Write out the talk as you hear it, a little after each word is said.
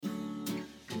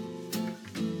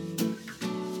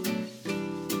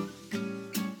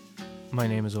My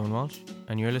name is Owen Walsh,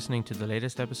 and you're listening to the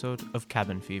latest episode of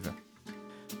Cabin Fever.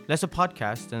 Less a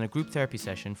podcast than a group therapy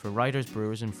session for writers,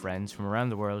 brewers, and friends from around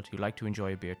the world who like to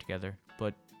enjoy a beer together,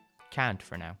 but can't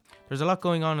for now. There's a lot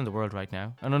going on in the world right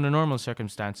now, and under normal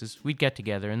circumstances, we'd get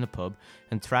together in the pub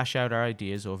and thrash out our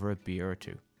ideas over a beer or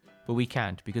two. But we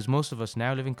can't, because most of us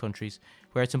now live in countries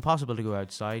where it's impossible to go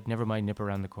outside, never mind nip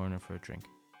around the corner for a drink.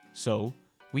 So,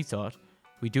 we thought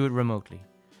we'd do it remotely.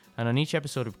 And on each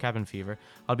episode of Cabin Fever,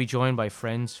 I'll be joined by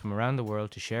friends from around the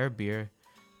world to share a beer,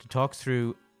 to talk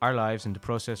through our lives and to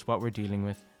process what we're dealing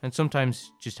with, and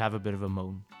sometimes just have a bit of a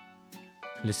moan.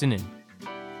 Listen in.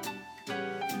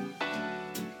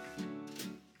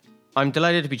 I'm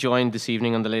delighted to be joined this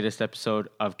evening on the latest episode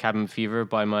of Cabin Fever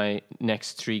by my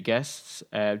next three guests.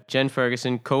 Jen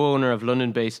Ferguson, co-owner of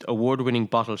London-based award-winning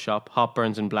bottle shop Hop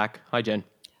Burns and Black. Hi, Jen.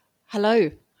 Hello.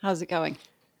 How's it going?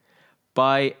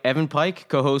 By Evan Pike,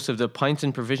 co-host of the Pints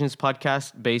and Provisions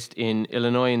podcast based in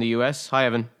Illinois in the US. Hi,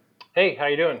 Evan. Hey, how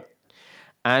you doing?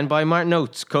 And by Martin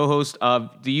Oates, co-host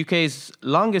of the UK's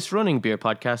longest-running beer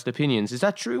podcast, Opinions. Is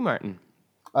that true, Martin?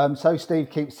 So Steve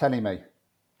keeps telling me.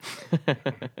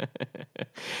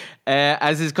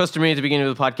 As is customary at the beginning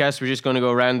of the podcast, we're just going to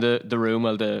go around the room,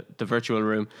 well, the virtual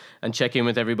room, and check in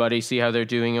with everybody, see how they're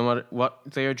doing and what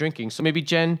they are drinking. So maybe,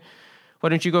 Jen, why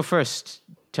don't you go first?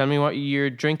 Tell me what you're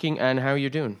drinking and how you're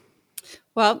doing.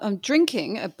 Well, I'm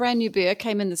drinking a brand new beer.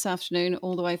 Came in this afternoon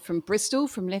all the way from Bristol,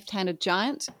 from Left Handed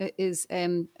Giant. It is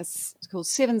it's called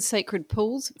Seven Sacred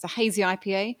Pools. It's a hazy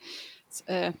IPA. It's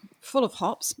full of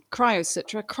hops, Cryo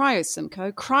Citra, Cryo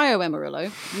Simcoe, Cryo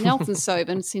Amarillo, Nelson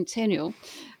Sauvin, Centennial.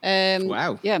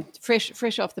 Wow. Yeah,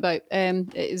 fresh off the boat.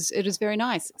 It is very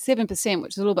nice. 7%,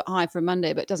 which is a little bit high for a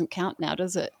Monday, but it doesn't count now,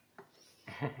 does it?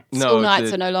 School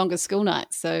nights are no longer school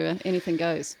nights, so anything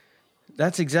goes.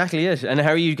 That's exactly it. And how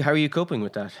are you coping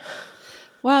with that?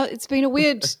 Well, it's been a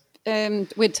weird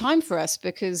time for us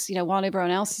because, you know, while everyone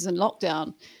else is in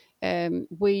lockdown,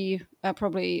 we are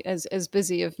probably as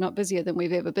busy, if not busier, than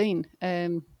we've ever been.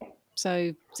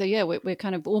 So yeah, we're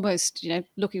kind of almost, you know,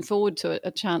 looking forward to a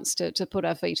chance to put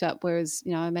our feet up. Whereas,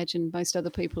 you know, I imagine most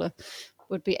other people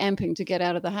would be amping to get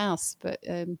out of the house. But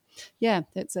yeah,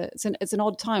 it's an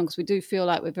odd time because we do feel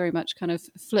like we're very much kind of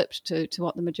flipped to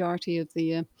what the majority of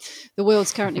the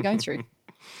world's currently going through.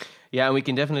 Yeah, and we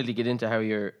can definitely get into how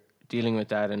you're dealing with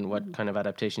that and what kind of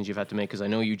adaptations you've had to make, because I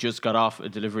know you just got off a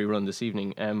delivery run this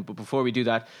evening. But before we do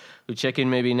that, we'll check in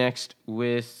maybe next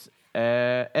with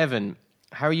Evan.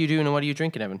 How are you doing and what are you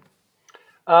drinking, Evan?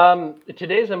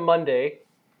 Today's a Monday.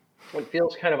 It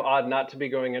feels kind of odd not to be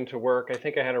going into work. I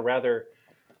think I had a rather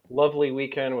lovely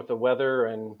weekend with the weather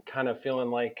and kind of feeling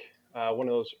like one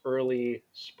of those early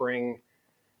spring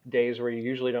days where you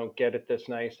usually don't get it this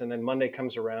nice. And then Monday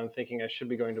comes around thinking I should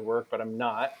be going to work, but I'm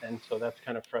not. And so that's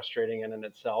kind of frustrating in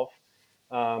itself.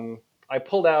 I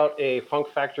pulled out a Funk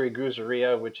Factory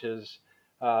Gooseria, which is,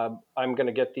 I'm going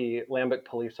to get the Lambic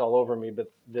police all over me, but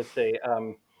it's a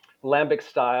Lambic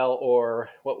style, or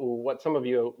what some of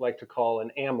you like to call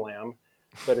an Amlam,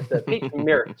 but it's a peach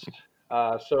Mirtz.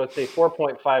 So it's a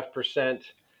 4.5%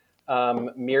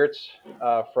 Mirtz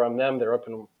from them. They're up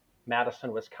in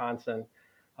Madison, Wisconsin.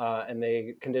 And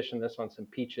they conditioned this on some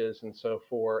peaches. And so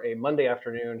for a Monday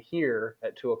afternoon here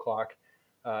at 2:00,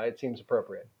 it seems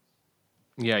appropriate.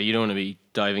 Yeah, you don't want to be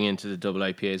diving into the double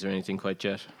IPAs or anything quite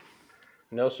yet.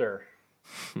 No, sir.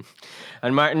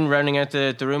 And Martin, rounding out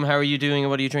the room, how are you doing and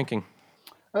what are you drinking?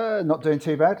 Not doing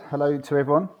too bad. Hello to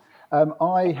everyone.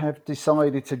 I have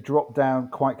decided to drop down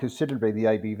quite considerably the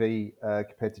ABV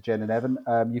compared to Jen and Evan.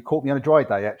 You caught me on a dry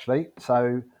day, actually.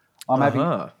 So I'm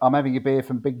having a beer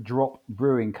from Big Drop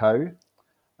Brewing Co.,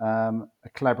 a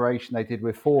collaboration they did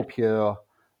with 4Pure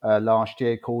last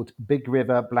year called Big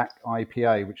River Black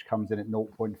IPA, which comes in at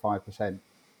 0.5%.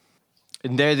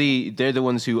 And they're the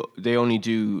ones who they only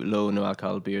do low no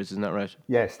alcohol beers, isn't that right?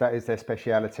 Yes, that is their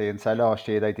speciality. And so last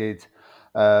year they did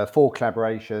 4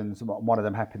 collaborations. One of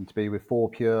them happened to be with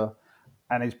 4Pure,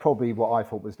 and it's probably what I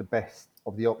thought was the best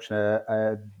of the option,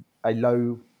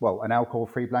 an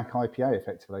alcohol-free black IPA,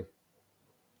 effectively.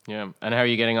 Yeah, and how are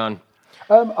you getting on?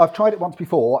 I've tried it once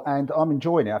before, and I'm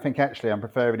enjoying it. I think actually I'm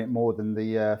preferring it more than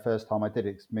the first time I did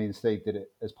it. Me and Steve did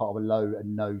it as part of a low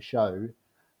and no show,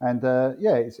 and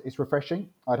yeah, it's refreshing.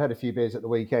 I'd had a few beers at the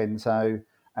weekend, and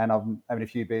I'm having a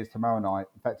few beers tomorrow night.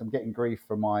 In fact, I'm getting grief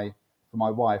from my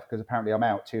wife because apparently I'm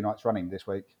out 2 nights running this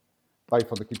week,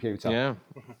 both on the computer. Yeah.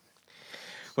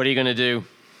 What are you going to do?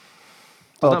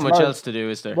 There's not much else to do,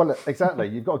 is there? Well, exactly.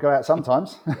 You've got to go out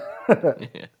sometimes.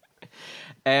 Yeah.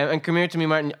 And come here to me,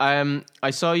 Martin.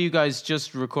 I saw you guys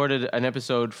just recorded an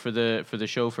episode for the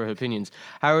show for Opinions.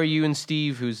 How are you and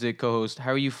Steve, who's the co-host,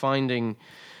 how are you finding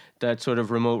that sort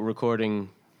of remote recording?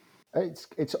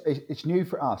 It's new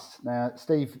for us now.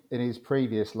 Steve, in his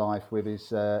previous life with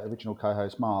his original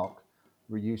co-host Mark,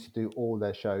 we used to do all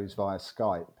their shows via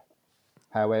Skype.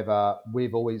 However,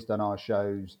 we've always done our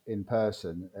shows in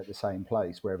person at the same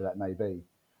place, wherever that may be.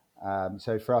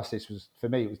 So for us, for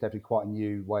me, it was definitely quite a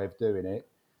new way of doing it.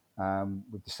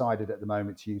 We've decided at the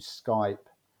moment to use Skype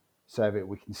so that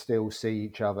we can still see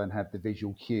each other and have the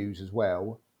visual cues as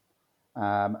well.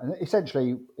 And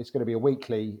essentially, it's going to be a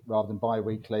weekly rather than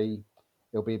bi-weekly.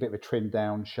 It'll be a bit of a trimmed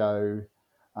down show,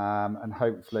 and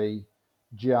hopefully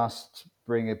just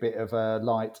bring a bit of a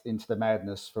light into the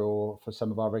madness for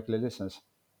some of our regular listeners.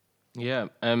 Yeah.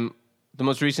 The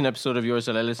most recent episode of yours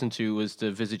that I listened to was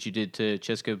the visit you did to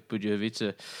Česká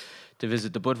Budějovice to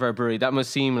visit the Budvar Brewery. That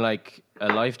must seem like a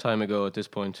lifetime ago at this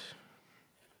point.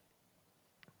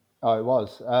 Oh, it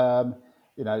was.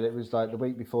 It was like the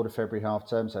week before the February half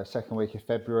term, so second week of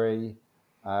February.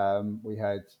 We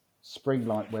had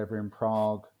spring-like weather in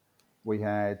Prague. We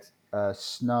had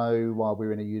snow while we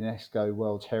were in a UNESCO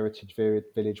World Heritage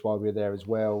Village while we were there as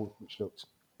well, which looked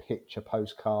picture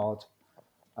postcard.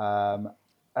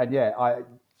 And yeah, I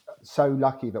so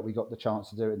lucky that we got the chance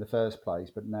to do it in the first place,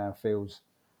 but now feels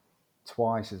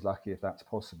twice as lucky if that's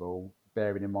possible,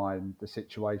 bearing in mind the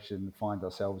situation we find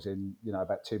ourselves in,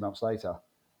 about 2 months later.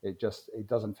 It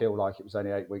doesn't feel like it was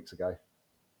only 8 weeks ago.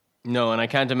 No, and I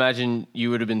can't imagine you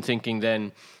would have been thinking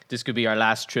then this could be our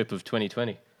last trip of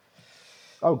 2020.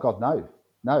 Oh God, no.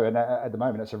 And at the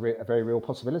moment, that's a very real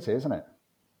possibility, isn't it?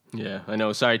 Yeah, I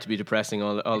know. Sorry to be depressing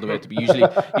all the way.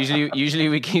 Usually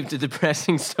we keep the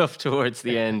depressing stuff towards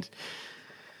the end.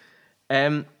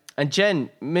 And Jen,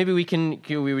 maybe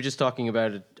we were just talking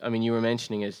about it. I mean, you were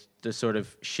mentioning it, the sort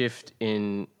of shift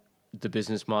in the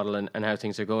business model and how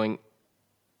things are going.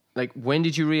 Like, when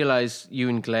did you realize, you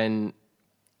and Glenn,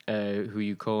 who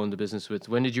you co-own the business with,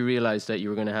 when did you realize that you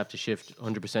were going to have to shift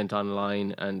 100%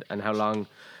 online, and how long,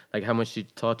 like how much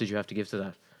thought did you have to give to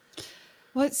that?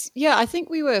 Well, I think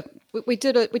we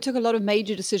took a lot of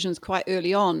major decisions quite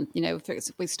early on.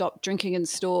 We stopped drinking in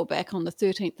store back on the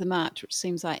 13th of March, which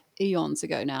seems like eons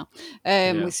ago now.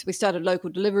 We started local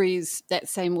deliveries that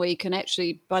same week, and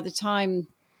actually by the time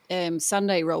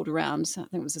Sunday rolled around, I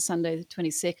think it was a Sunday the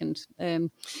 22nd,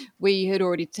 we had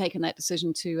already taken that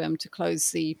decision to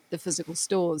close the physical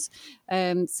stores.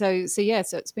 So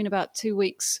it's been about 2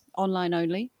 weeks online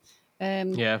only.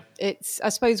 I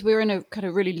suppose we're in a kind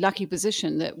of really lucky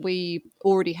position that we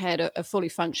already had a fully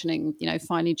functioning,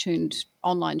 finely tuned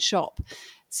online shop.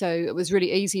 So it was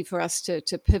really easy for us to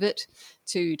pivot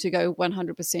to go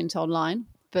 100% online.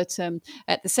 But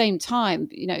at the same time,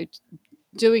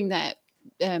 doing that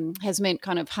has meant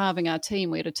kind of halving our team.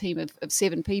 We had a team of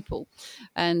 7 people,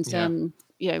 and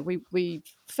we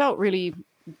felt really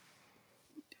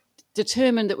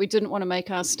determined that we didn't want to make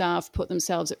our staff put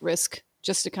themselves at risk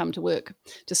just to come to work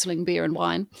to sling beer and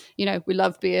wine. We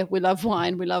love beer, we love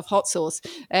wine, we love hot sauce,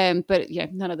 but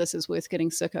none of this is worth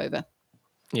getting sick over.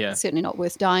 Yeah, certainly not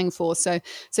worth dying for. So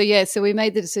we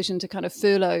made the decision to kind of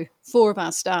furlough 4 of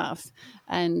our staff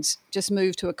and just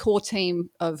move to a core team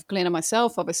of Glenn and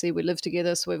myself. Obviously, we live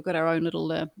together, so we've got our own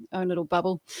little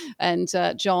bubble. And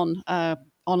John,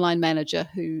 online manager,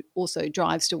 who also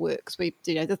drives to work. Because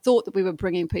the thought that we were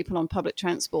bringing people on public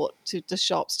transport to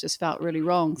shops just felt really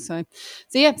wrong. So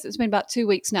it's been about 2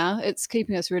 weeks now. It's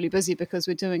keeping us really busy because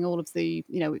we're doing all of the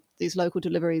these local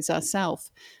deliveries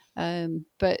ourselves.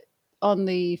 But on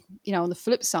the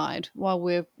flip side, while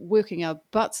we're working our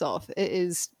butts off, it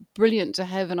is brilliant to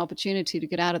have an opportunity to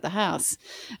get out of the house.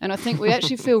 And I think we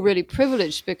actually feel really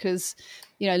privileged because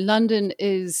London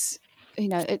is,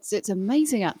 it's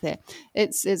amazing out there.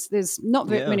 There's not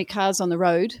very many cars on the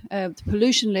road. The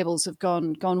pollution levels have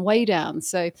gone way down.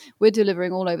 So we're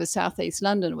delivering all over southeast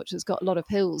London, which has got a lot of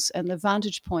hills, and the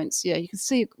vantage points, you can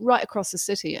see right across the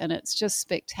city, and it's just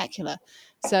spectacular.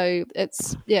 So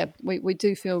we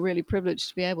do feel really privileged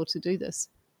to be able to do this.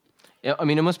 Yeah, I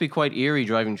mean, it must be quite eerie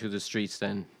driving through the streets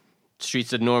then.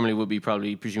 Streets that normally would be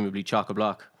presumably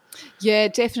chock-a-block. Yeah,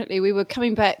 definitely. We were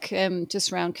coming back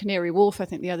just around Canary Wharf, I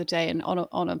think, the other day, and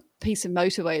on a piece of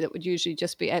motorway that would usually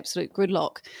just be absolute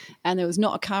gridlock, and there was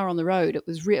not a car on the road. It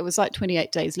was like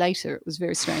 28 days later. It was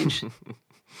very strange.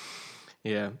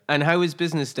 Yeah. And how is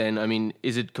business then? I mean,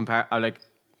 is it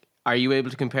are you able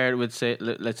to compare it with, say,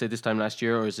 let's say this time last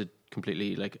year, or is it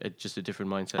completely just a different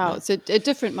mindset? Oh, it's a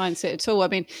different mindset at all. I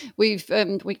mean, we've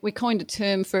we coined a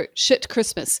term for shit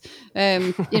Christmas.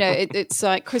 It's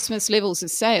like Christmas levels of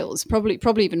sales,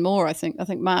 probably even more. I think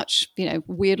March,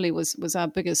 weirdly was our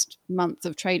biggest month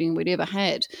of trading we'd ever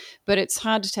had. But it's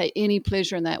hard to take any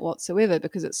pleasure in that whatsoever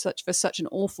because it's for such an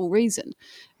awful reason.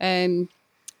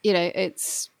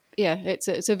 it's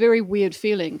a very weird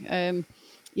feeling.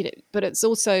 But it's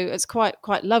also it's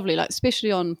quite lovely. Like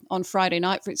especially on Friday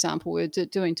night, for example, we're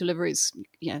doing deliveries,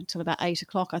 until about 8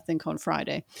 o'clock, I think, on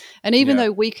Friday. And even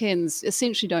though weekends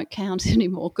essentially don't count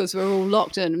anymore because we're all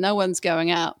locked in, no one's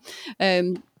going out.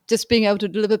 Just being able to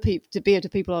deliver beer to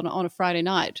people on a Friday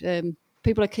night,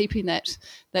 people are keeping that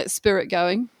spirit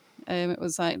going. It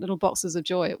was like little boxes of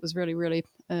joy. It was really, really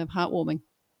heartwarming.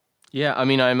 Yeah, I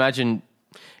mean, I imagine,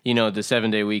 the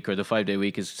 7-day week or the 5-day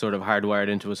week is sort of hardwired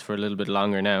into us for a little bit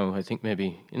longer now. I think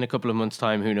maybe in a couple of months'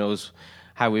 time, who knows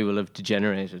how we will have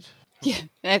degenerated. Yeah,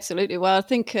 absolutely. Well, I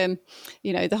think,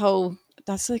 the whole...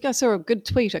 I saw a good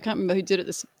tweet. I can't remember who did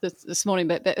it this morning,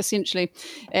 but essentially,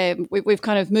 we've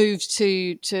kind of moved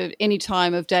to any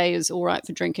time of day is all right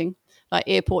for drinking, like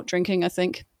airport drinking. I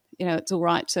think it's all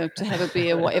right to have a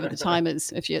beer, whatever the time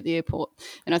is, if you're at the airport.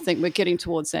 And I think we're getting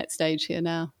towards that stage here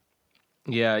now.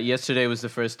 Yeah, yesterday was the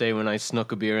first day when I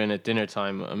snuck a beer in at dinner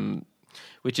time,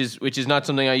 which is not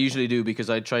something I usually do because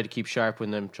I try to keep sharp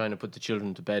when I'm trying to put the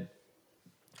children to bed.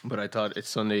 But I thought it's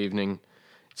Sunday evening,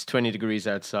 it's 20 degrees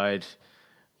outside.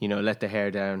 Let the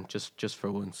hair down just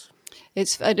for once.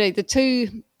 It's the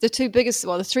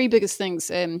three biggest things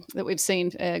that we've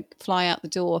seen fly out the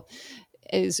door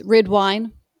is red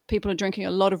wine. People are drinking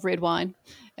a lot of red wine.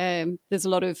 There's a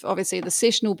lot of, obviously, the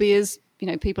sessional beers.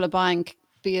 People are buying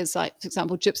beers like, for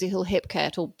example, Gypsy Hill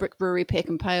Hepcat or Brick Brewery Peck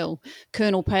and Pale,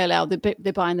 Colonel Pale Ale.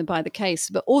 They're buying them by the case.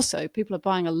 But also, people are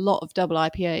buying a lot of double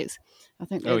IPAs. I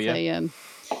think there's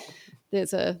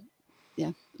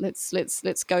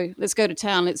let's go to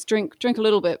town. Let's drink a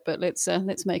little bit, but let's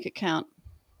make it count.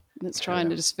 Let's try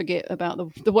and just forget about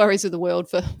the worries of the world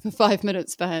for 5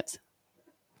 minutes, perhaps.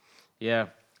 Yeah,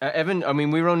 Evan. I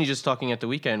mean, we were only just talking at the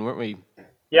weekend, weren't we?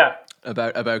 Yeah.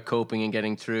 About coping and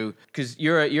getting through, because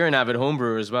you're an avid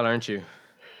homebrewer as well, aren't you?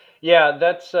 Yeah,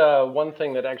 that's one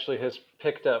thing that actually has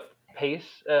picked up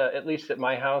pace, at least at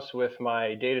my house, with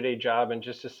my day-to-day job. And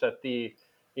just to set the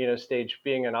stage,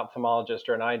 being an ophthalmologist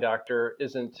or an eye doctor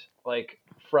isn't like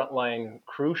frontline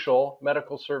crucial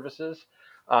medical services.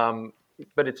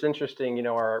 But it's interesting,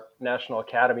 our National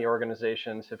Academy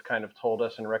organizations have kind of told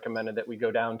us and recommended that we go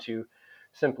down to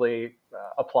simply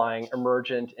applying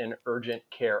emergent and urgent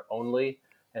care only.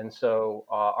 And so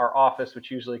our office,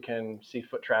 which usually can see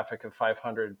foot traffic of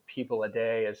 500 people a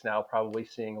day, is now probably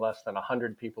seeing less than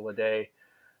 100 people a day.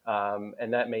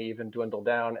 And that may even dwindle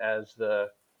down as the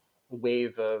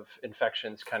wave of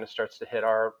infections kind of starts to hit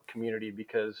our community,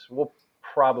 because we'll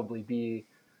probably be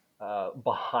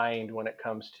behind when it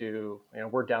comes to,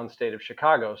 we're downstate of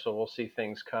Chicago, so we'll see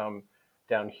things come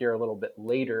down here a little bit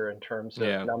later in terms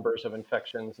of numbers of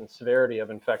infections and severity of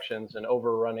infections and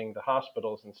overrunning the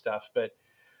hospitals and stuff. But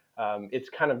it's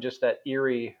kind of just that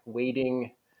eerie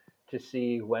waiting to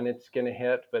see when it's going to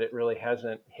hit, but it really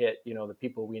hasn't hit, the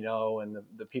people we know and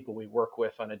the people we work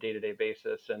with on a day-to-day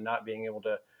basis, and not being able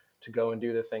to go and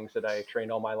do the things that I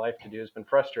trained all my life to do has been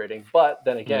frustrating. But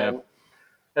then again,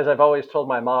 as I've always told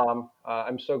my mom,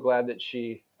 I'm so glad that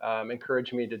she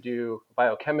encouraged me to do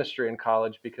biochemistry in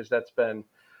college, because that's been,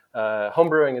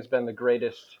 homebrewing has been the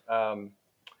greatest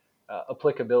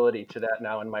applicability to that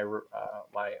now in my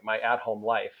my at-home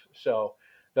life. So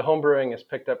the homebrewing has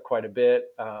picked up quite a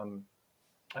bit.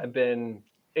 I've been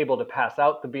able to pass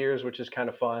out the beers, which is kind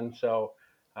of fun. So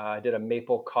I did a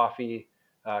maple coffee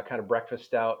kind of breakfast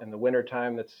stout in the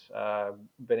wintertime that's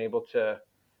been able to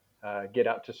get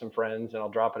out to some friends, and I'll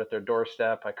drop it at their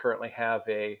doorstep. I currently have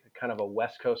a kind of a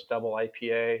West Coast double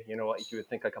IPA, like you would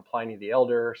think like a Pliny the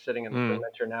Elder, sitting in the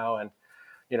fermenter now. And,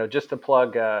 just to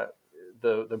plug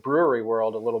the brewery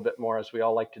world a little bit more, as we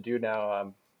all like to do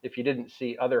now. If you didn't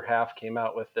see, Other Half came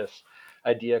out with this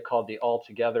idea called the All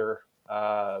Together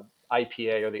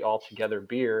IPA, or the All Together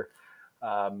beer,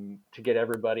 to get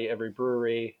every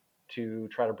brewery to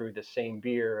try to brew the same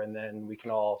beer, and then we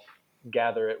can all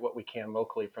gather it what we can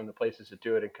locally from the places that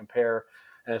do it and compare.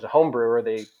 And as a home brewer,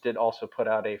 they did also put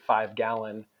out a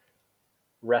 5-gallon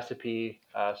recipe,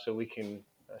 so we can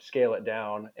scale it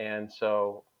down. And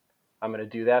so I'm going to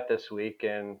do that this week,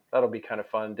 and that'll be kind of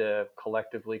fun to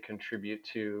collectively contribute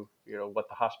to, what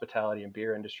the hospitality and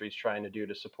beer industry is trying to do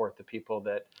to support the people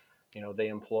that, they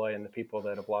employ, and the people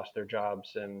that have lost their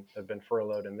jobs and have been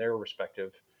furloughed in their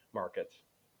respective markets.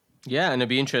 Yeah, and it'd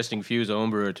be interesting for you as a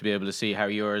homebrewer to be able to see how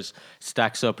yours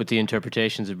stacks up with the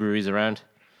interpretations of breweries around.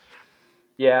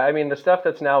 Yeah, I mean, the stuff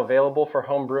that's now available for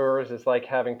home brewers is like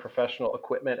having professional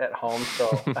equipment at home.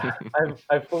 So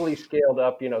I've fully scaled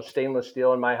up, stainless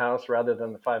steel in my house rather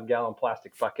than the 5-gallon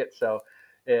plastic bucket. So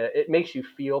it makes you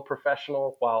feel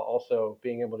professional while also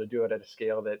being able to do it at a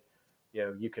scale that,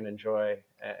 you can enjoy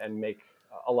and make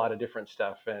a lot of different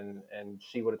stuff and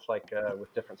see what it's like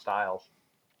with different styles.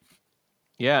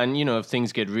 Yeah, and if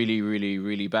things get really, really,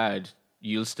 really bad,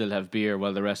 you'll still have beer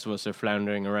while the rest of us are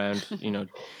floundering around,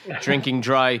 drinking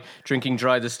dry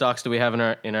the stocks that we have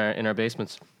in our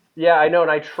basements. Yeah, I know. And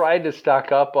I tried to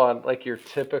stock up on like your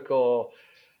typical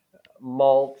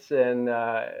malts, and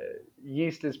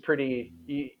yeast is pretty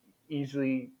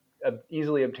easily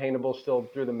obtainable still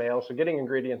through the mail. So getting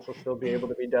ingredients will still be able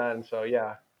to be done. So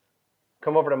yeah,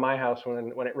 come over to my house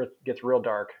when it gets real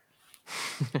dark.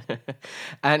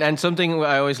 and something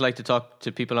I always like to talk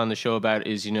to people on the show about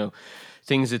is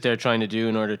things that they're trying to do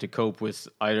in order to cope with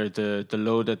either the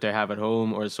load that they have at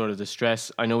home or sort of the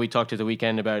stress. I know we talked at the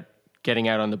weekend about getting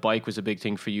out on the bike was a big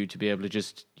thing for you to be able to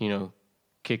just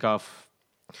kick off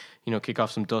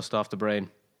some dust off the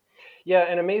brain. Yeah,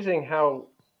 and amazing how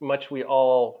much we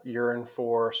all yearn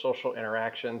for social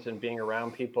interactions and being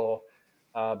around people.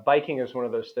 Biking is one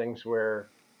of those things where,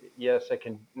 yes,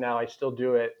 I still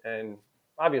do it. And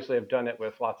obviously I've done it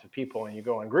with lots of people and you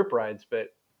go on group rides, but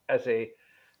as a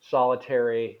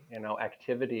solitary,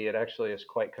 activity, it actually is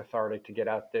quite cathartic to get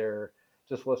out there,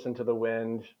 just listen to the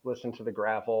wind, listen to the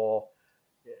gravel,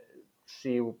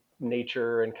 see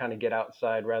nature and kind of get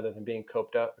outside rather than being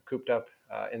cooped up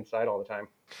inside all the time.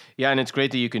 Yeah, and it's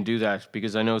great that you can do that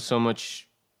because I know so much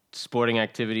sporting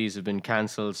activities have been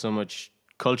cancelled, so much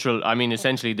cultural. I mean,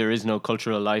 essentially, there is no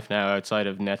cultural life now outside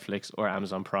of Netflix or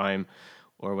Amazon Prime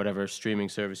or whatever streaming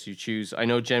service you choose. I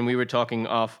know, Jen, we were talking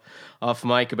off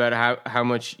mic about how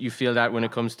much you feel that when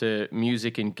it comes to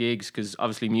music and gigs, because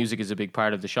obviously music is a big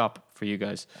part of the shop for you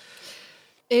guys.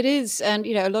 It is, and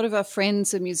a lot of our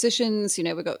friends are musicians.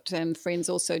 We've got friends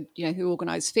also, who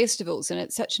organise festivals, and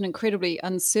it's such an incredibly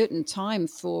uncertain time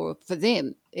for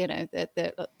them.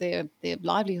 That their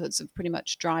livelihoods have pretty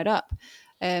much dried up,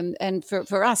 and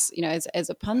for us, as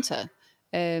a punter,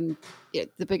 the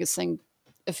biggest thing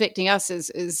affecting us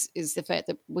is the fact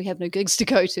that we have no gigs to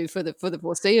go to for the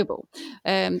foreseeable.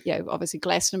 Obviously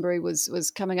Glastonbury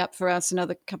was coming up for us,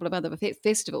 another couple of other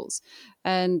festivals,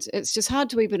 and it's just hard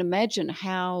to even imagine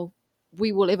how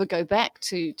we will ever go back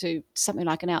to something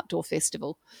like an outdoor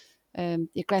festival.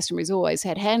 Glastonbury's always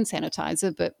had hand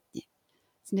sanitizer, but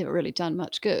it's never really done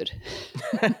much good.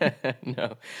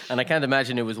 No, and I can't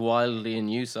imagine it was wildly in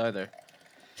use either.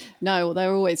 No, well,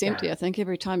 they're always empty, I think,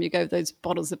 every time you go those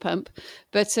bottles of pump.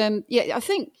 But I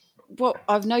think what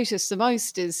I've noticed the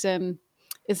most is the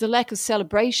lack of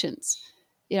celebrations.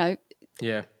 Yeah.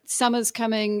 Summer's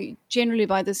coming. Generally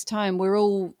by this time, we're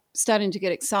all starting to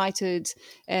get excited.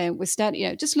 And we're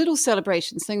starting, just little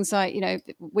celebrations, things like,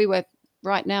 we were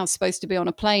right now supposed to be on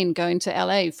a plane going to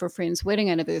LA for a friend's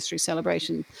wedding anniversary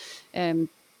celebration. And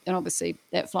obviously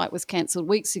that flight was cancelled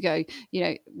weeks ago.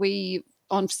 We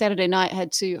on Saturday night had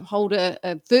to hold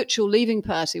a virtual leaving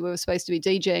party. We were supposed to be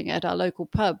DJing at our local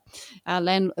pub.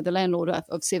 The landlord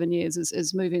of 7 years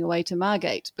is moving away to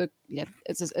Margate, but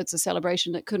it's a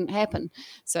celebration that couldn't happen.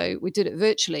 So we did it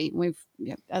virtually. We've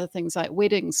other things like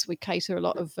weddings. We cater a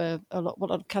lot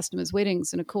of customers'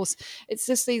 weddings, and of course, it's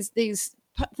just these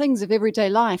things of everyday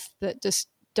life that just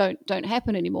don't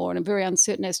happen anymore, and I'm very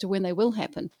uncertain as to when they will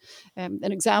happen. An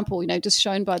example, just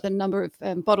shown by the number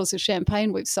of bottles of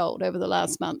champagne we've sold over the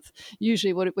last month.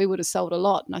 Usually we would have sold a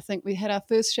lot, and I think we had our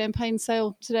first champagne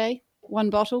sale today, 1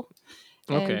 bottle.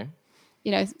 Okay.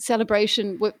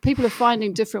 Celebration. People are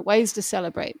finding different ways to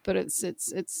celebrate, but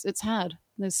it's hard.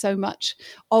 There's so much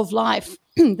of life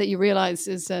that you realise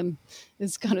is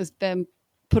kind of been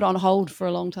put on hold for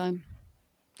a long time.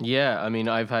 Yeah, I mean,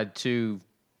 I've had 2.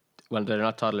 Well, they're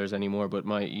not toddlers anymore, but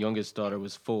my youngest daughter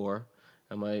was 4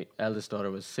 and my eldest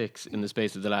daughter was 6 in the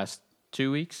space of the last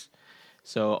 2 weeks.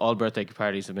 So all birthday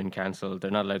parties have been cancelled. They're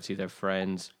not allowed to see their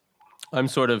friends. I'm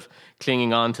sort of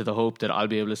clinging on to the hope that I'll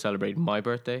be able to celebrate my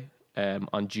birthday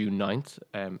on June 9th.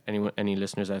 Any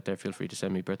listeners out there, feel free to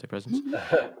send me birthday presents.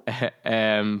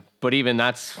 But even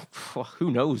that's,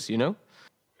 who knows,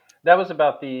 That was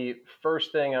about the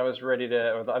first thing I was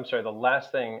the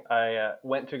last thing I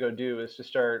went to go do is to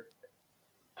start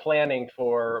planning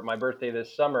for my birthday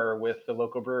this summer with the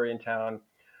local brewery in town,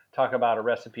 talk about a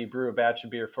recipe, brew a batch of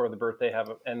beer for the birthday,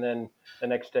 and then the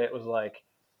next day it was like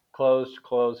closed.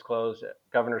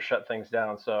 Governor shut things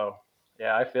down. So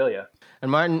yeah, I feel you. And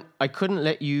Martin, I couldn't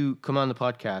let you come on the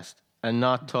podcast and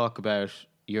not talk about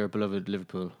your beloved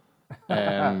Liverpool.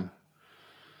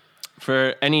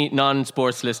 For any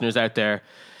non-sports listeners out there,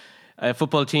 a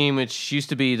football team which used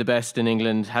to be the best in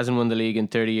England, hasn't won the league in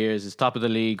 30 years, is top of the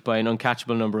league by an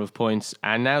uncatchable number of points,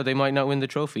 and now they might not win the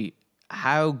trophy.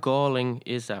 How galling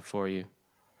is that for you?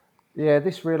 Yeah,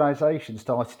 this realization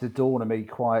started to dawn on me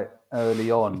quite early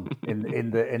on in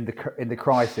the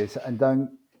crisis, and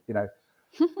don't you know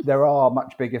there are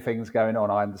much bigger things going on.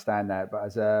 I understand that, but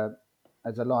as a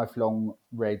lifelong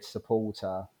Red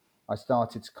supporter, I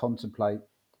started to contemplate.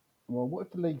 Well, what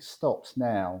if the league stops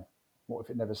now? What if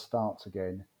it never starts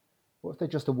again? What if they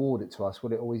just award it to us?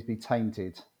 Will it always be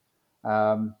tainted?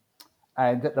 Um,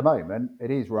 and at the moment,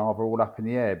 it is rather all up in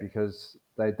the air because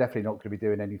they're definitely not going to be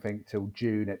doing anything till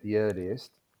June at the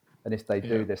earliest. And if they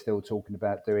Yeah. do, they're still talking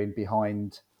about doing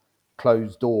behind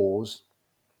closed doors.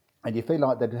 And you feel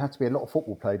like there'd have to be a lot of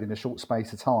football played in a short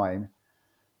space of time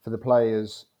for the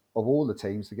players of all the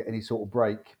teams to get any sort of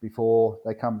break before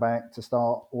they come back to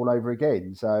start all over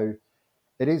again. So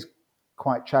it is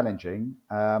quite challenging.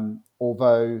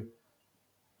 Although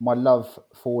my love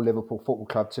for Liverpool Football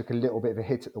Club took a little bit of a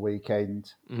hit at the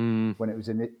weekend Mm, when it was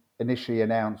initially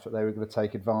announced that they were going to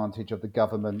take advantage of the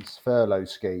government's furlough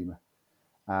scheme,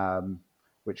 um,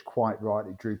 which quite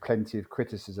rightly drew plenty of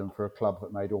criticism for a club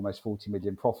that made almost 40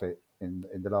 million profit in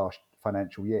the last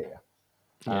financial year.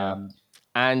 yeah. Um,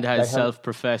 And has they have,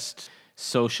 self-professed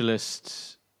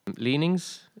socialist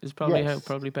leanings is probably how yes,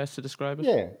 probably best to describe it.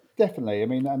 yeah, definitely. I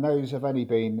mean, and those have only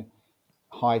been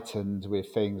heightened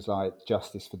with things like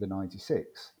Justice for the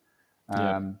 96.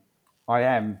 Yeah. Um, I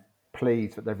am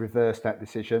pleased that they've reversed that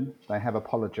decision. They have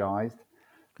apologised,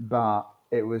 but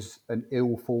it was an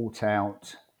ill thought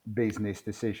out business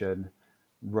decision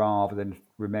rather than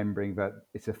remembering that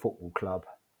it's a football club.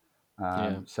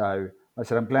 Yeah. So I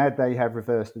said, I'm glad they have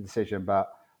reversed the decision, but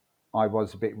I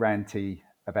was a bit ranty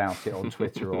about it on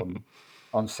Twitter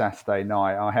on Saturday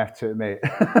night, I have to admit.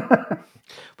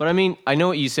 But I mean, I know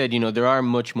what you said, there are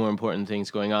much more important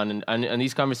things going on. And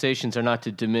these conversations are not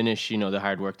to diminish, the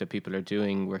hard work that people are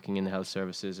doing, working in the health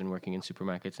services and working in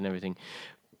supermarkets and everything.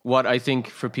 What I think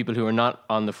for people who are not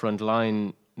on the front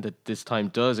line that this time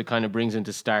does, it kind of brings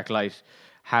into stark light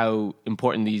how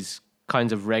important these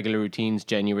kinds of regular routines,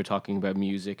 Jen, you were talking about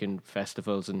music and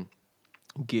festivals and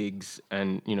gigs,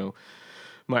 and,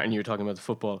 Martin, you were talking about the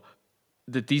football,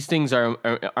 that these things are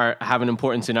have an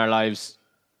importance in our lives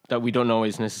that we don't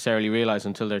always necessarily realize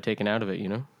until they're taken out of it.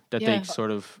 That they Yeah.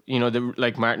 sort of,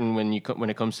 like Martin, when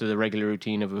it comes to the regular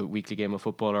routine of a weekly game of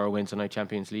football or a Wednesday night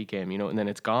Champions League game, and then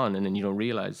it's gone, and then you don't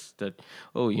realize that,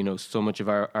 so much of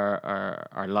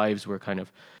our lives were kind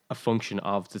of a function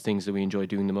of the things that we enjoy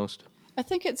doing the most. I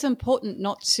think it's important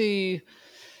not to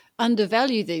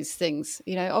undervalue these things.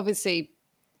 Obviously,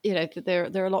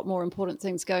 there are a lot more important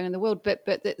things going in the world, but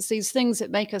it's these things that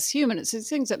make us human. It's these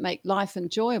things that make life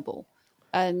enjoyable,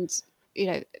 and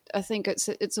I think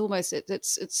it's almost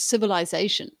it's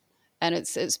civilization, and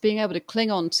it's being able to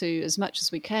cling on to as much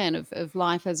as we can of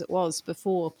life as it was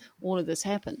before all of this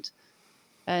happened.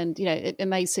 And it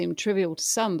may seem trivial to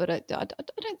some, but I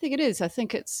don't think it is. I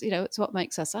think it's what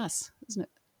makes us, isn't it?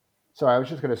 Sorry, I was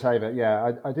just going to say that,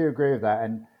 yeah, I do agree with that.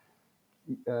 And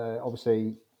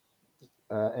obviously,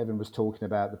 Evan was talking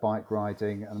about the bike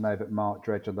riding, and I know that Mark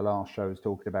Dredge on the last show was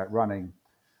talking about running.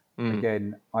 Mm.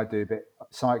 Again, I do a bit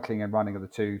cycling and running are the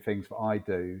two things that I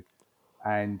do.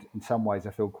 And in some ways,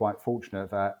 I feel quite fortunate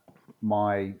that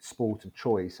my sport of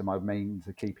choice and my means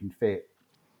of keeping fit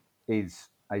is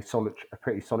a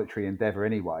pretty solitary endeavour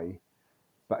anyway.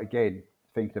 But again,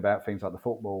 thinking about things like the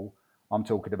football, I'm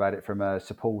talking about it from a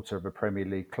supporter of a Premier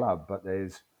League club, but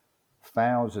there's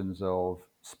thousands of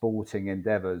sporting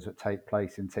endeavours that take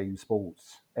place in team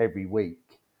sports every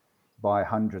week by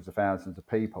hundreds of thousands of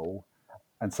people.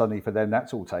 And suddenly for them,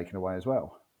 that's all taken away as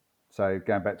well. So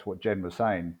going back to what Jen was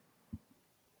saying,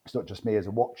 it's not just me as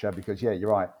a watcher because, yeah, you're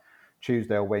right.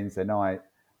 Tuesday or Wednesday night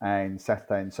and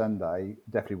Saturday and Sunday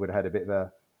definitely would have had a bit of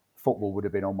a football would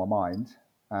have been on my mind.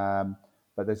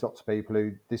 But there's lots of people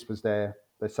who this was their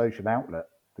social outlet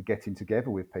for getting together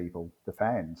with people, the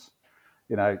fans,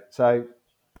 So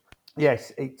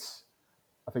yes, it's.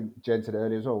 I think Jen said it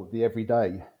earlier as well. The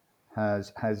everyday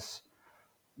has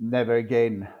never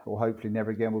again, or hopefully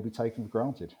never again, will be taken for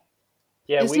granted.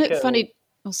 Yeah, Isn't it funny?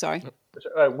 Oh, sorry.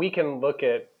 we can look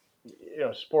at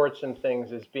sports and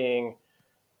things as being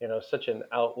such an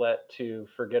outlet to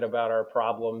forget about our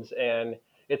problems. And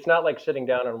it's not like sitting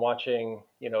down and watching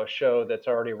a show that's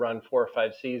already run 4 or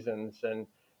 5 seasons, and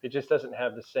it just doesn't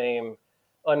have the same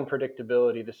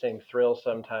unpredictability, the same thrill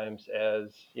sometimes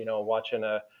as watching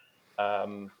a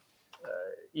um,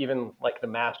 even like the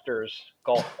Masters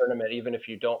golf tournament, even if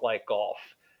you don't like golf.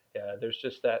 There's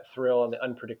just that thrill and the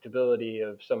unpredictability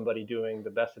of somebody doing the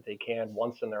best that they can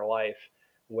once in their life,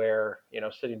 where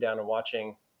sitting down and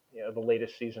watching the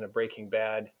latest season of Breaking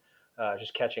Bad,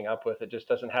 just catching up with it, just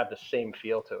doesn't have the same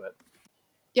feel to it.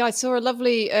 Yeah, I saw a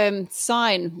lovely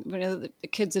sign. The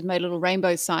kids had made a little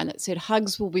rainbow sign that said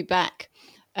 "Hugs will be back,"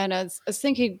 and I was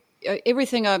thinking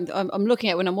everything I'm looking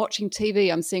at when I'm watching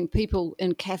TV, I'm seeing people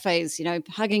in cafes,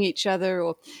 hugging each other,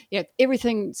 or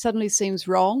everything suddenly seems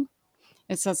wrong.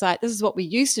 And so it's like, this is what we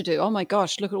used to do. Oh my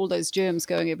gosh, look at all those germs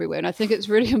going everywhere. And I think it's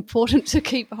really important to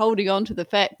keep holding on to the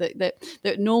fact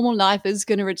that normal life is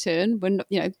going to return when,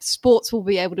 sports will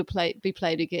be able to be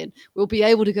played again. We'll be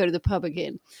able to go to the pub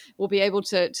again. We'll be able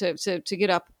to get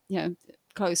up,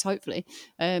 close, hopefully,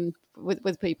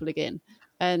 with people again.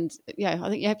 And I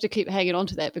think you have to keep hanging on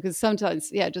to that, because sometimes,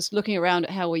 just looking around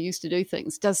at how we used to do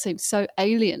things does seem so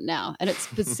alien now. And it's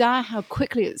bizarre how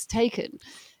quickly it's taken.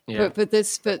 Yeah. For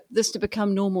this to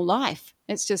become normal life.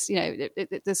 It's just,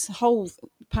 this whole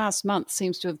past month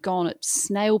seems to have gone at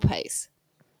snail pace.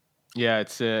 Yeah,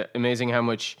 it's amazing how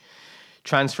much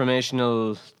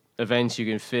transformational events you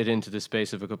can fit into the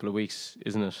space of a couple of weeks,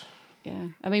 isn't it? Yeah,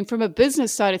 I mean, from a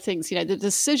business side of things, the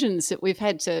decisions that we've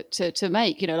had to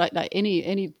make, like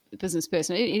any business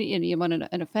person, anyone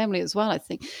in a family as well, I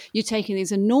think you're taking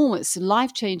these enormous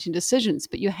life-changing decisions,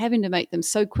 but you're having to make them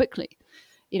so quickly.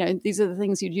 These are the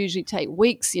things you'd usually take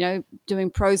weeks, doing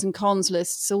pros and cons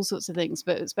lists, all sorts of things.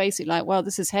 But it's basically like, well,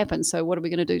 this has happened, so what are we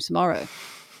going to do tomorrow?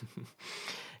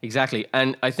 Exactly.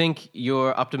 And I think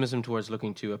your optimism towards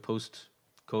looking to a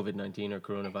post-COVID-19 or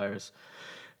coronavirus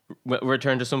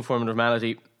return to some form of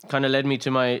normality kind of led me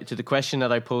to the question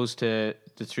that I posed to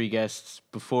the three guests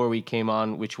before we came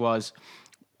on, which was,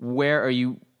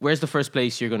 where's the first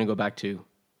place you're going to go back to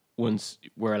once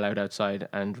we're allowed outside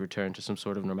and return to some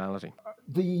sort of normality?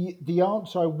 The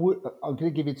answer I'm going to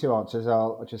give you two answers.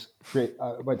 It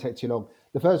won't take too long.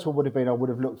 The first one would have been, I would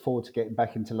have looked forward to getting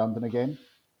back into London again,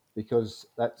 because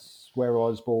that's where I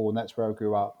was born, that's where I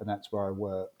grew up, and that's where I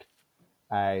work.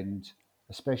 And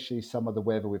especially some of the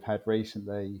weather we've had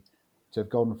recently, to have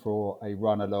gone for a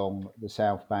run along the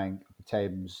South Bank of the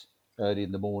Thames early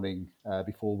in the morning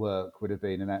before work would have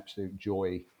been an absolute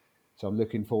joy. So I'm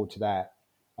looking forward to that.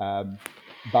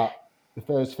 But the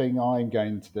first thing I'm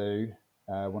going to do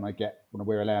when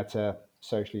we're allowed to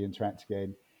socially interact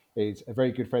again is, a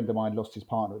very good friend of mine lost his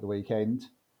partner at the weekend,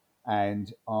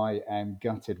 and I am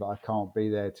gutted that I can't be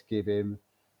there to give him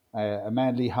a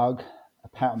manly hug, a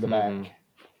pat on the back,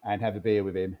 and have a beer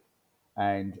with him.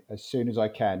 And as soon as I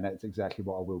can, that's exactly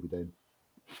what I will be doing.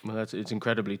 Well, it's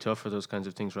incredibly tough for those kinds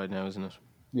of things right now, isn't it?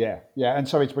 Yeah. And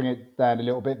sorry to bring it down a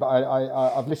little bit, but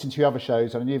I've listened to your other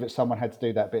shows, and I knew that someone had to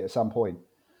do that bit at some point.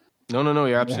 No,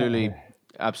 you're absolutely,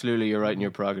 you're right in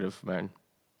your prerogative, Martin.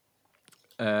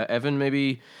 Evan,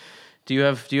 maybe do you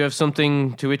have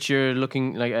something to which you're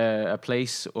looking, like a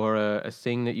place or a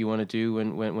thing that you want to do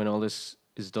when all this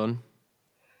is done?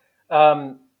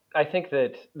 I think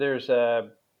that there's a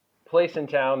place in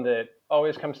town that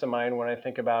always comes to mind when I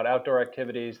think about outdoor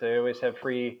activities. They always have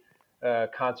free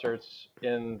concerts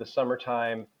in the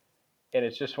summertime, and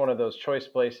it's just one of those choice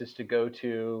places to go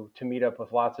to meet up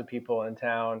with lots of people in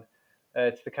town.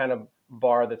 It's the kind of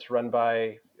bar that's run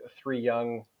by three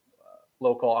young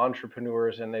local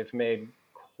entrepreneurs, and they've made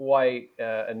quite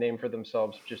a name for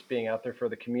themselves just being out there for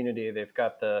the community. They've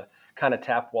got the kind of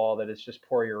tap wall that is just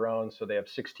pour your own, so they have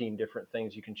 16 different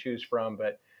things you can choose from.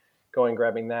 But going,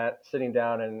 grabbing that, sitting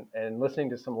down and listening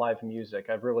to some live music.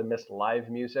 I've really missed live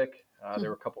music. There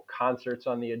were a couple concerts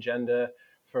on the agenda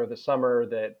for the summer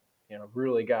that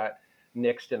really got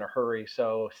nixed in a hurry.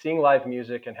 So seeing live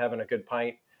music and having a good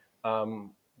pint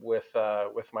with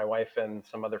my wife and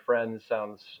some other friends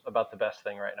sounds about the best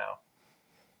thing right now.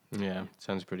 Yeah,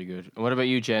 sounds pretty good. And what about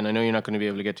you, Jen? I know you're not going to be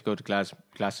able to go to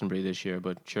Glastonbury this year,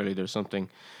 but surely there's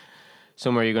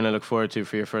somewhere you're going to look forward to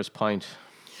for your first pint.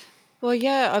 Well,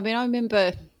 yeah, I mean, I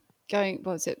remember going,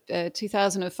 what was it,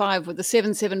 2005 with the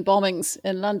 7/7 bombings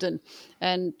in London,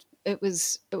 and it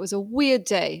was a weird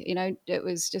day. It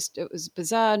was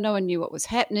bizarre. No one knew what was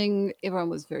happening. Everyone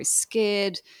was very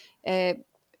scared. I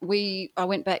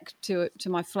went back to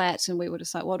my flat, and we were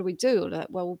just like, what do we do? Like,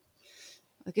 well,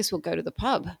 I guess we'll go to the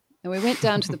pub. And we went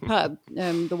down to the pub,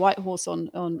 the White Horse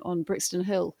on Brixton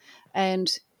Hill,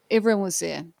 and everyone was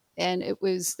there. And it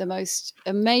was the most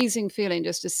amazing feeling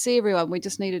just to see everyone. We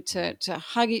just needed to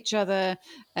hug each other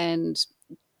and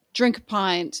drink a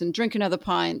pint and drink another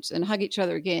pint and hug each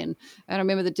other again. And I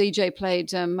remember the DJ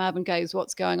played Marvin Gaye's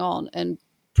What's Going On, and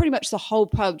pretty much the whole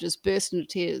pub just burst into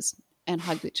tears and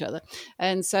hugged each other.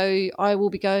 And so I will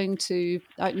be going to,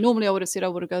 normally I would have said I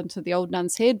would have gone to the Old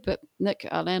Nun's Head, but Nick,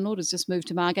 our landlord, has just moved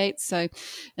to Margate. So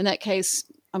in that case,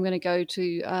 I'm going to go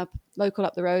to local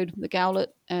up the road, the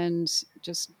Gowlet, and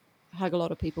just hug a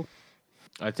lot of people.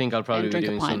 I think I'll probably be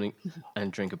doing something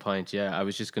and drink a pint. Yeah, I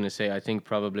was just going to say, I think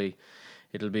probably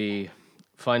it'll be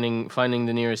finding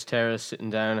the nearest terrace, sitting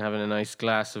down, having a nice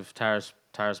glass of Taras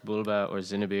Bulba or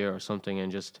Zinabir or something,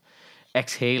 and just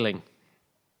exhaling.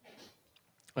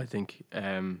 I think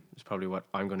is probably what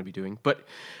I'm going to be doing. But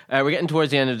we're getting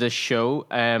towards the end of this show.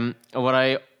 What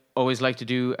I always like to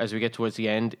do as we get towards the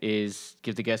end is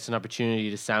give the guests an opportunity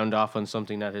to sound off on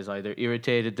something that has either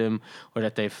irritated them or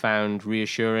that they've found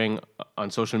reassuring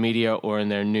on social media or in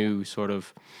their new sort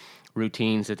of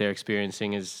routines that they're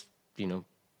experiencing. As you know,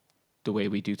 the way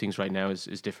we do things right now is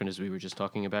different, as we were just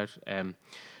talking about.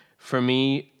 For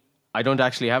me, I don't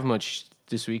actually have much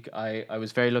this week. I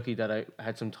was very lucky that I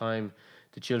had some time.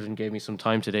 The children gave me some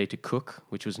time today to cook,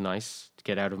 which was nice to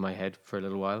get out of my head for a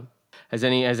little while. Has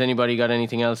anybody got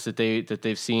anything else that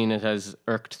they've seen that has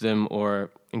irked them or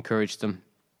encouraged them?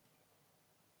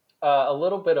 A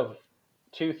little bit of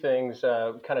two things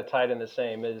kind of tied in the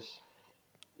same is,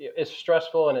 as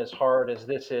stressful and as hard as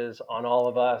this is on all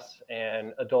of us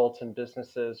and adults and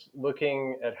businesses,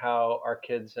 looking at how our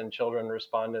kids and children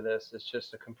respond to this is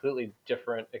just a completely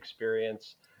different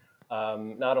experience.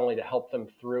 Not only to help them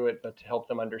through it, but to help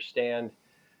them understand.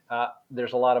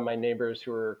 There's a lot of my neighbors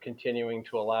who are continuing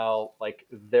to allow like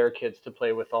their kids to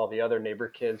play with all the other neighbor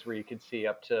kids, where you could see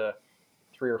up to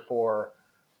 3 or 4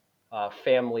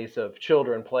 families of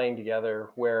children playing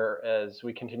together. Whereas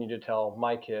we continue to tell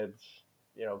my kids,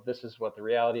 this is what the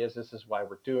reality is. This is why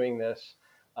we're doing this.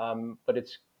 But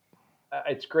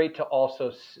it's great to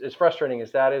also, as frustrating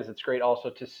as that is, it's great also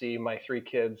to see my 3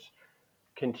 kids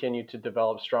continue to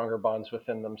develop stronger bonds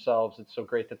within themselves. It's so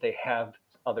great that they have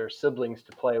other siblings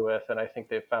to play with, and I think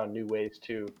they've found new ways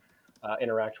to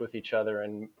interact with each other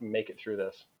and make it through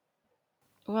this.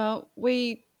 Well,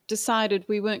 we decided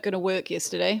we weren't going to work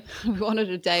yesterday. We wanted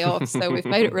a day off, so we've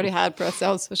made it really hard for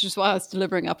ourselves, which is why I was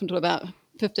delivering up until about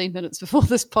 15 minutes before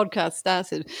this podcast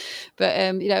started. But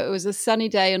it was a sunny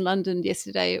day in London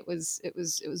yesterday. It was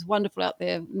wonderful out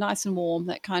there, nice and warm.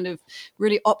 That kind of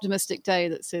really optimistic day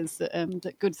that says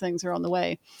that good things are on the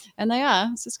way, and they are.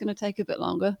 It's just going to take a bit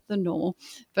longer than normal.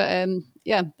 But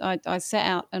I sat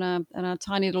out in our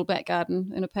tiny little back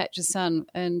garden in a patch of sun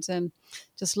and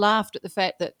just laughed at the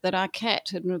fact that our cat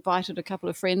had invited a couple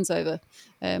of friends over,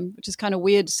 which is kind of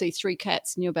weird to see 3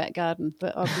 cats in your back garden,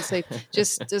 but obviously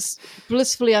just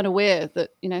blissfully unaware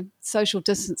that, social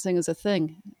distancing is a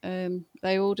thing.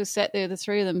 They all just sat there, the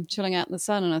 3 of them, chilling out in the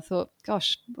sun, and I thought,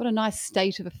 gosh, what a nice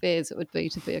state of affairs it would be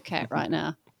to be a cat right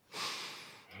now.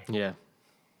 Yeah.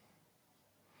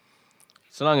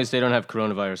 So long as they don't have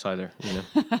coronavirus either,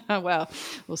 Well,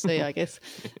 we'll see, I guess.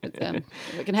 But,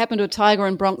 if it can happen to a tiger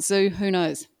in Bronx Zoo, who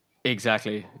knows?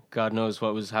 Exactly. God knows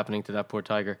what was happening to that poor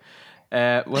tiger.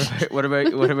 What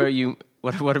about you?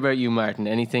 What about you, Martin?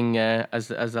 Anything as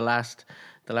the last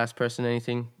person?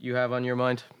 Anything you have on your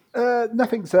mind?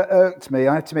 Nothing's irked me.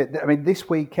 I have to admit. I mean, this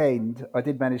weekend I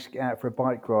did manage to get out for a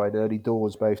bike ride early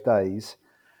doors both days,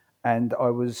 and I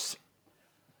was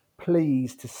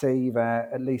pleased to see that,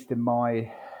 at least in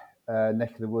my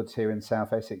neck of the woods here in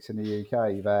South Essex in the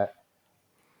UK, that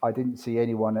I didn't see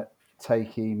anyone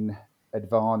taking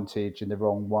advantage in the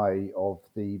wrong way of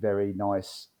the very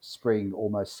nice spring,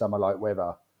 almost summer-like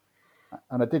weather.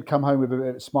 And I did come home with a bit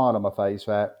of a smile on my face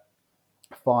that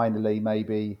finally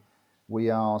maybe we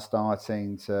are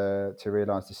starting to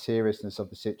realise the seriousness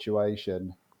of the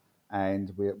situation,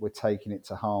 and we're taking it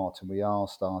to heart, and we are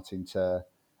starting to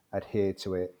adhere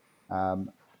to it.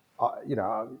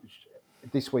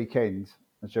 This weekend,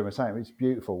 as Jim was saying, it was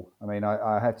beautiful. I mean,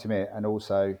 I have to admit, and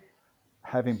also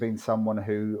having been someone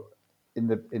who in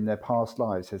their past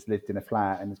lives has lived in a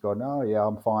flat and has gone, oh yeah,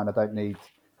 I'm fine, I don't need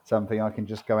something, I can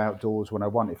just go outdoors when I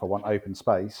want, if I want open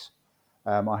space.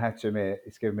 I have to admit,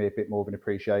 it's given me a bit more of an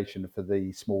appreciation for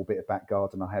the small bit of back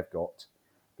garden I have got,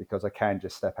 because I can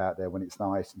just step out there when it's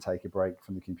nice and take a break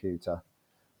from the computer.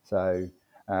 So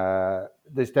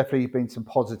there's definitely been some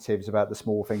positives about the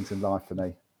small things in life for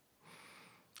me.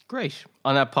 Great.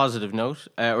 On that positive note,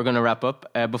 we're going to wrap up.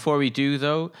 Before we do,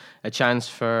 though, a chance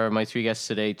for my 3 guests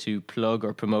today to plug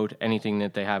or promote anything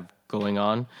that they have going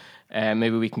on.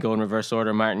 Maybe we can go in reverse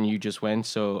order. Martin, you just went,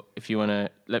 so if you want to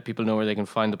let people know where they can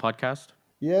find the podcast.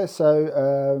 Yeah,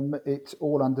 so it's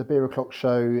all under Beer O'Clock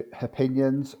Show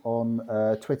Opinions on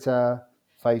Twitter,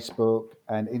 Facebook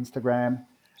and Instagram.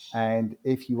 And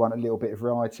if you want a little bit of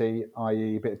variety,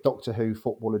 i.e. a bit of Doctor Who,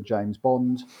 football and James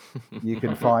Bond, you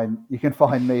can find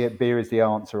me at Beer is the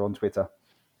Answer on Twitter.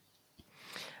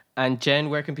 And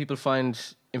Jen, where can people find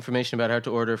information about how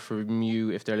to order from you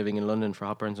if they're living in London for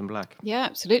Hot Burns and Black? Yeah,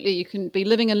 absolutely. You can be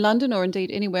living in London or indeed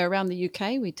anywhere around the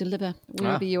UK. We deliver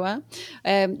wherever you are.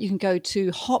 You can go to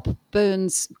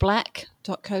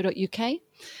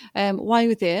hopburnsblack.co.uk. While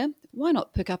you're there, why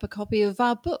not pick up a copy of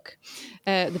our book,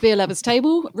 The Beer Lover's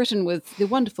Table, written with the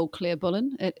wonderful Claire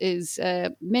Bullen. It is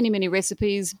many, many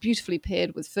recipes, beautifully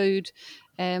paired with food.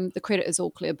 The credit is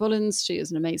all Claire Bullen's. She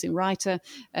is an amazing writer,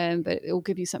 but it will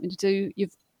give you something to do.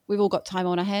 We've all got time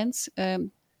on our hands.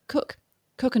 Cook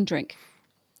and drink.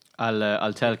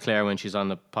 I'll tell Claire when she's on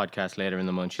the podcast later in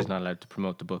the month she's not allowed to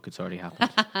promote the book. It's already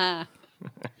happened.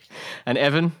 And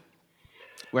Evan,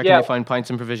 where can they find Pints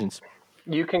and Provisions?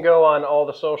 You can go on all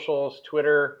the socials,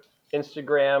 Twitter,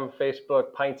 Instagram,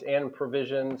 Facebook, Pints and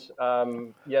Provisions.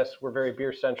 Yes, we're very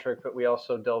beer-centric, but we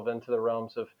also delve into the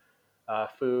realms of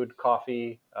food,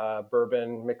 coffee,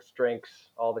 bourbon, mixed drinks,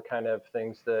 all the kind of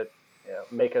things that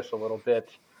make us a little bit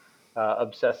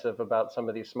obsessive about some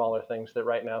of these smaller things that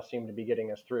right now seem to be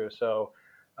getting us through. So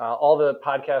all the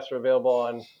podcasts are available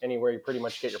on anywhere you pretty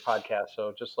much get your podcast.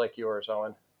 So just like yours,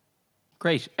 Owen.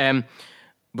 Great.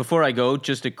 Before I go,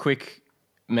 just a quick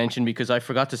mention, because I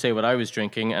forgot to say what I was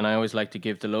drinking, and I always like to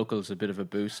give the locals a bit of a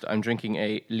boost. I'm drinking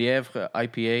a Lièvre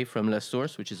IPA from La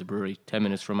Source, which is a brewery 10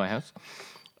 minutes from my house.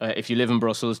 If you live in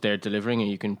Brussels, they're delivering,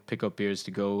 and you can pick up beers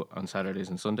to go on Saturdays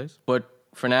and Sundays. But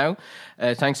for now,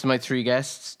 thanks to my three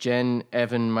guests, Jen,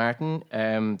 Evan, Martin.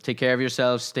 Take care of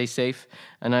yourselves, stay safe,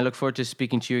 and I look forward to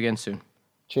speaking to you again soon.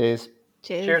 Cheers.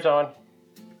 Cheers, Owen.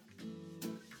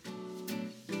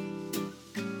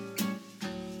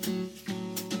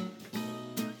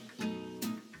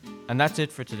 And that's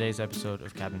it for today's episode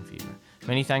of Cabin Fever.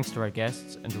 Many thanks to our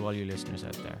guests and to all you listeners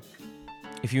out there.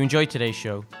 If you enjoyed today's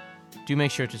show, do make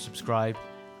sure to subscribe,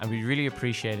 and we'd really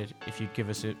appreciate it if you'd give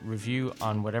us a review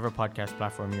on whatever podcast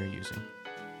platform you're using.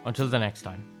 Until the next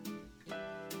time.